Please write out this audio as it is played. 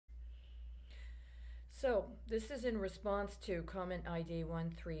So, this is in response to comment ID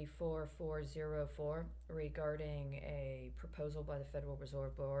 134404 regarding a proposal by the Federal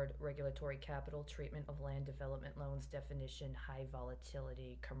Reserve Board, regulatory capital treatment of land development loans, definition, high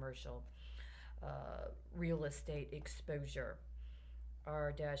volatility, commercial real estate exposure.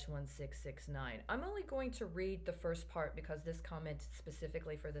 R-1669. I'm only going to read the first part because this comment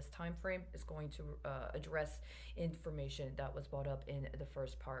specifically for this time frame is going to address information that was brought up in the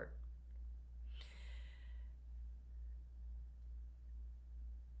first part.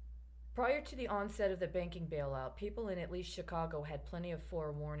 Prior to the onset of the banking bailout, people in at least Chicago had plenty of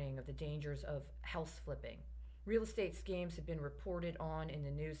forewarning of the dangers of house flipping. Real estate schemes had been reported on in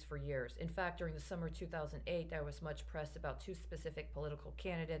the news for years. In fact, during the summer 2008, there was much press about two specific political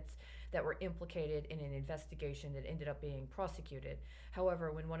candidates that were implicated in an investigation that ended up being prosecuted.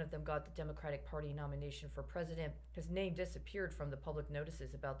 However, when one of them got the Democratic Party nomination for president, his name disappeared from the public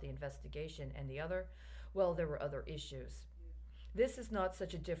notices about the investigation, and the other, well, there were other issues. This is not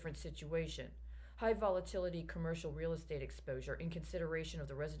such a different situation. High volatility commercial real estate exposure in consideration of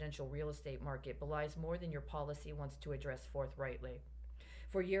the residential real estate market belies more than your policy wants to address forthrightly.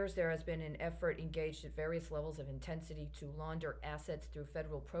 For years, there has been an effort engaged at various levels of intensity to launder assets through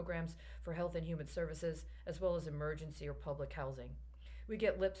federal programs for health and human services, as well as emergency or public housing. We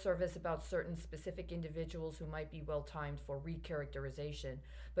get lip service about certain specific individuals who might be well timed for recharacterization,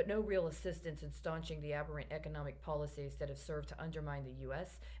 but no real assistance in staunching the aberrant economic policies that have served to undermine the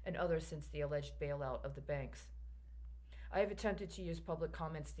U.S. and others since the alleged bailout of the banks. I have attempted to use public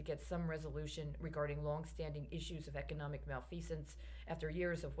comments to get some resolution regarding long-standing issues of economic malfeasance after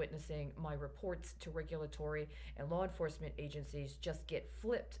years of witnessing my reports to regulatory and law enforcement agencies just get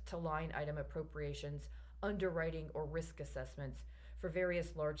flipped to line item appropriations, underwriting, or risk assessments for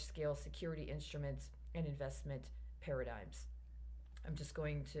various large-scale security instruments and investment paradigms. I'm just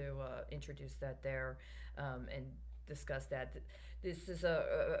going to introduce that there and discuss that. This is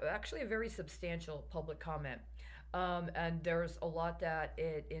actually a very substantial public comment. And there's a lot that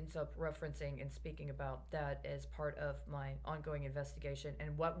it ends up referencing and speaking about that as part of my ongoing investigation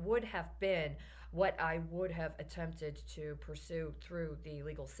and what would have been what I would have attempted to pursue through the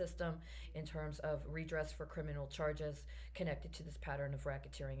legal system in terms of redress for criminal charges connected to this pattern of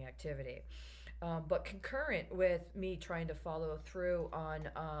racketeering activity. But concurrent with me trying to follow through on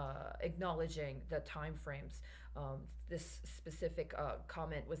acknowledging the time frames, this specific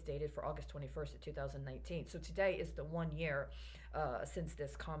comment was dated for August 21st of 2019. So today is the 1 year since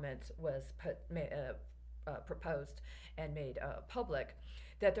this comment was proposed and made public.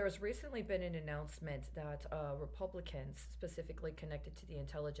 That there has recently been an announcement that Republicans, specifically connected to the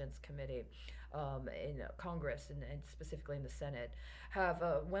Intelligence Committee in Congress and specifically in the Senate, have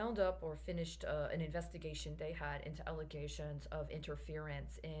wound up or finished an investigation they had into allegations of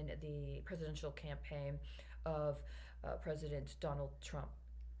interference in the presidential campaign of President Donald Trump.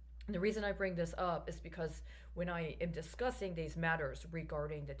 And the reason I bring this up is because when I am discussing these matters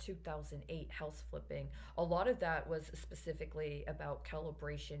regarding the 2008 house flipping, a lot of that was specifically about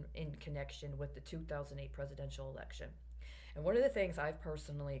calibration in connection with the 2008 presidential election. And one of the things I've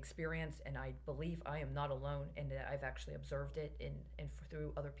personally experienced, and I believe I am not alone, and that I've actually observed it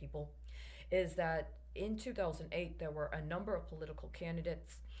through other people, is that in 2008 there were a number of political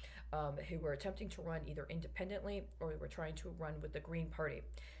candidates who were attempting to run either independently or were trying to run with the Green Party.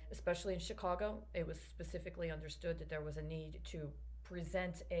 Especially in Chicago, it was specifically understood that there was a need to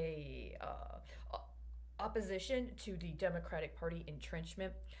present a opposition to the Democratic Party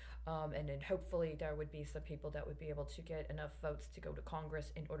entrenchment. And then hopefully there would be some people that would be able to get enough votes to go to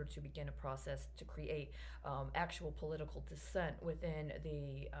Congress in order to begin a process to create actual political dissent within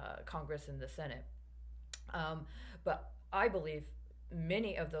the Congress and the Senate. But I believe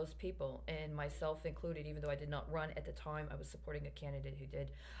many of those people, and myself included, even though I did not run at the time, I was supporting a candidate who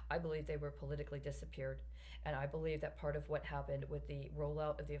did, I believe they were politically disappeared. And I believe that part of what happened with the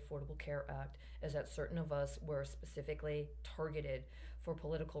rollout of the Affordable Care Act is that certain of us were specifically targeted for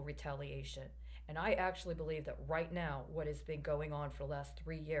political retaliation. And I actually believe that right now, what has been going on for the last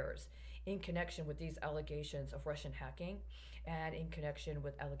 3 years in connection with these allegations of Russian hacking and in connection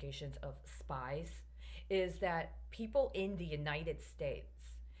with allegations of spies is that people in the United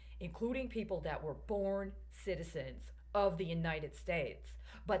States, including people that were born citizens of the United States,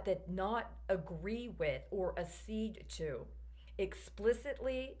 but that not agree with or accede to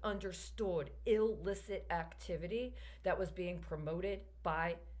explicitly understood illicit activity that was being promoted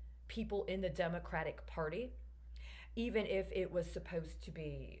by people in the Democratic Party, even if it was supposed to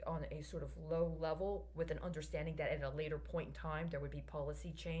be on a sort of low level with an understanding that at a later point in time there would be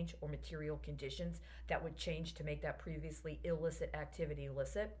policy change or material conditions that would change to make that previously illicit activity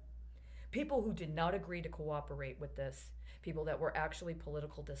licit. People who did not agree to cooperate with this, people that were actually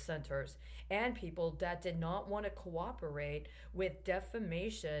political dissenters, and people that did not want to cooperate with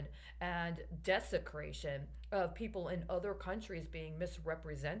defamation and desecration of people in other countries being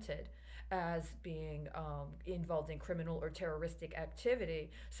misrepresented as being involved in criminal or terroristic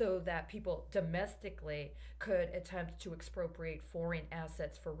activity, so that people domestically could attempt to expropriate foreign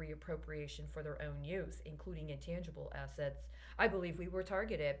assets for reappropriation for their own use, including intangible assets. I believe we were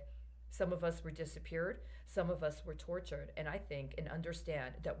targeted. Some of us were disappeared, some of us were tortured, and I think and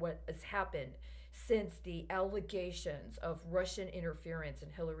understand that what has happened since the allegations of Russian interference in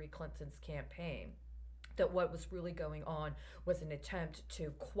Hillary Clinton's campaign, that what was really going on was an attempt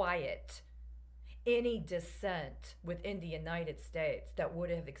to quiet any dissent within the United States that would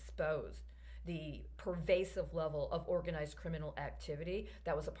have exposed the pervasive level of organized criminal activity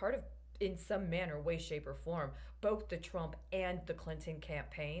that was a part of, in some manner, way, shape, or form, both the Trump and the Clinton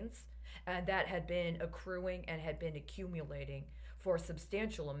campaigns, and that had been accruing and had been accumulating for a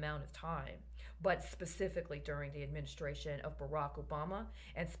substantial amount of time, but specifically during the administration of Barack Obama,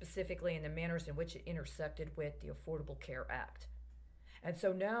 and specifically in the manners in which it intersected with the Affordable Care Act. And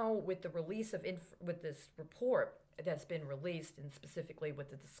so now, with the release of with this report that's been released, and specifically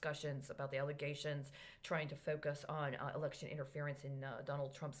with the discussions about the allegations trying to focus on election interference in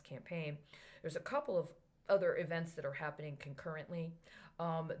Donald Trump's campaign, there's a couple of other events that are happening concurrently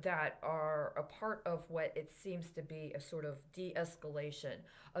that are a part of what it seems to be a sort of de-escalation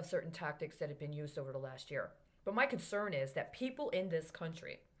of certain tactics that have been used over the last year. But my concern is that people in this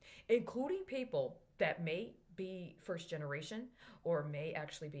country, including people that may be first generation or may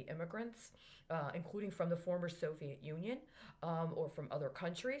actually be immigrants, including from the former Soviet Union or from other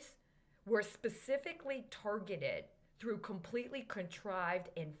countries, were specifically targeted through completely contrived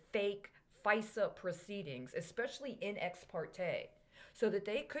and fake FISA proceedings, especially in ex parte, so that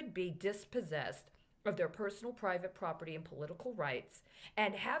they could be dispossessed of their personal private property and political rights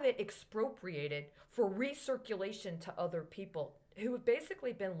and have it expropriated for recirculation to other people who have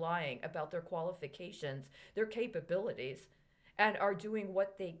basically been lying about their qualifications, their capabilities, and are doing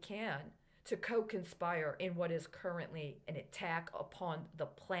what they can to co-conspire in what is currently an attack upon the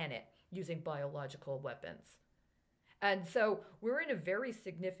planet using biological weapons. And so we're in a very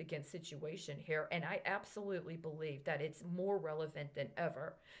significant situation here, and I absolutely believe that it's more relevant than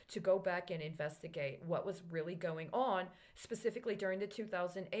ever to go back and investigate what was really going on, specifically during the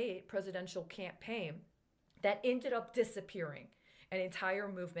 2008 presidential campaign that ended up disappearing an entire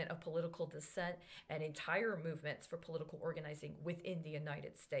movement of political dissent and entire movements for political organizing within the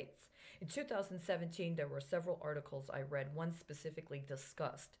United States. In 2017, there were several articles I read. One specifically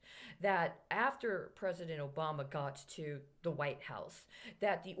discussed that after President Obama got to the White House,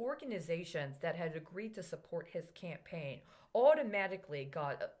 that the organizations that had agreed to support his campaign automatically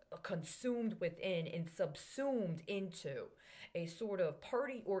got consumed within and subsumed into a sort of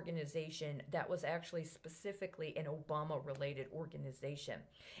party organization that was actually specifically an Obama-related organization,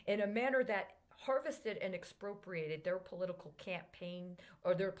 in a manner that harvested and expropriated their political campaign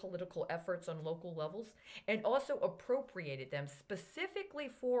or their political efforts on local levels, and also appropriated them specifically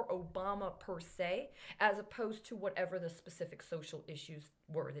for Obama per se, as opposed to whatever the specific social issues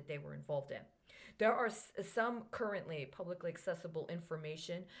were that they were involved in. There are some currently publicly accessible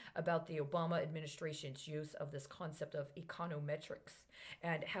information about the Obama administration's use of this concept of econometrics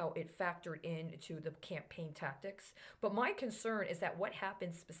and how it factored into the campaign tactics. But my concern is that what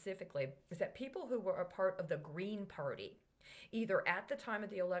happened specifically is that people who were a part of the Green Party, either at the time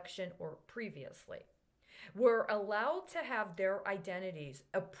of the election or previously, were allowed to have their identities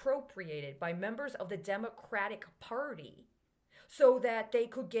appropriated by members of the Democratic Party so that they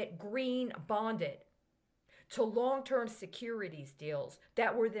could get green bonded to long-term securities deals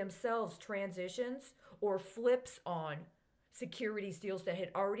that were themselves transitions or flips on securities deals that had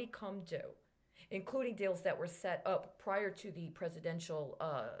already come due, including deals that were set up prior to the presidential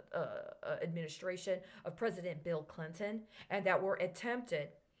administration of President Bill Clinton, and that were attempted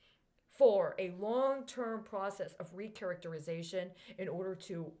for a long-term process of recharacterization in order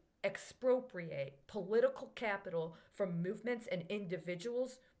to expropriate political capital from movements and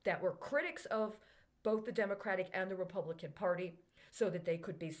individuals that were critics of both the Democratic and the Republican Party, so that they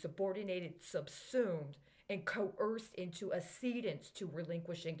could be subordinated, subsumed, and coerced into accedance to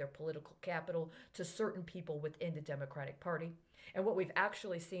relinquishing their political capital to certain people within the Democratic Party. And what we've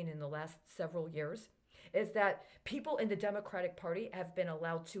actually seen in the last several years is that people in the Democratic Party have been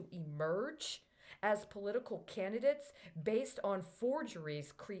allowed to emerge as political candidates based on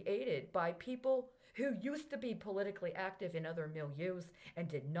forgeries created by people who used to be politically active in other milieus and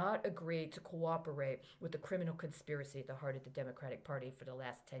did not agree to cooperate with the criminal conspiracy at the heart of the Democratic Party for the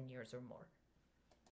last 10 years or more.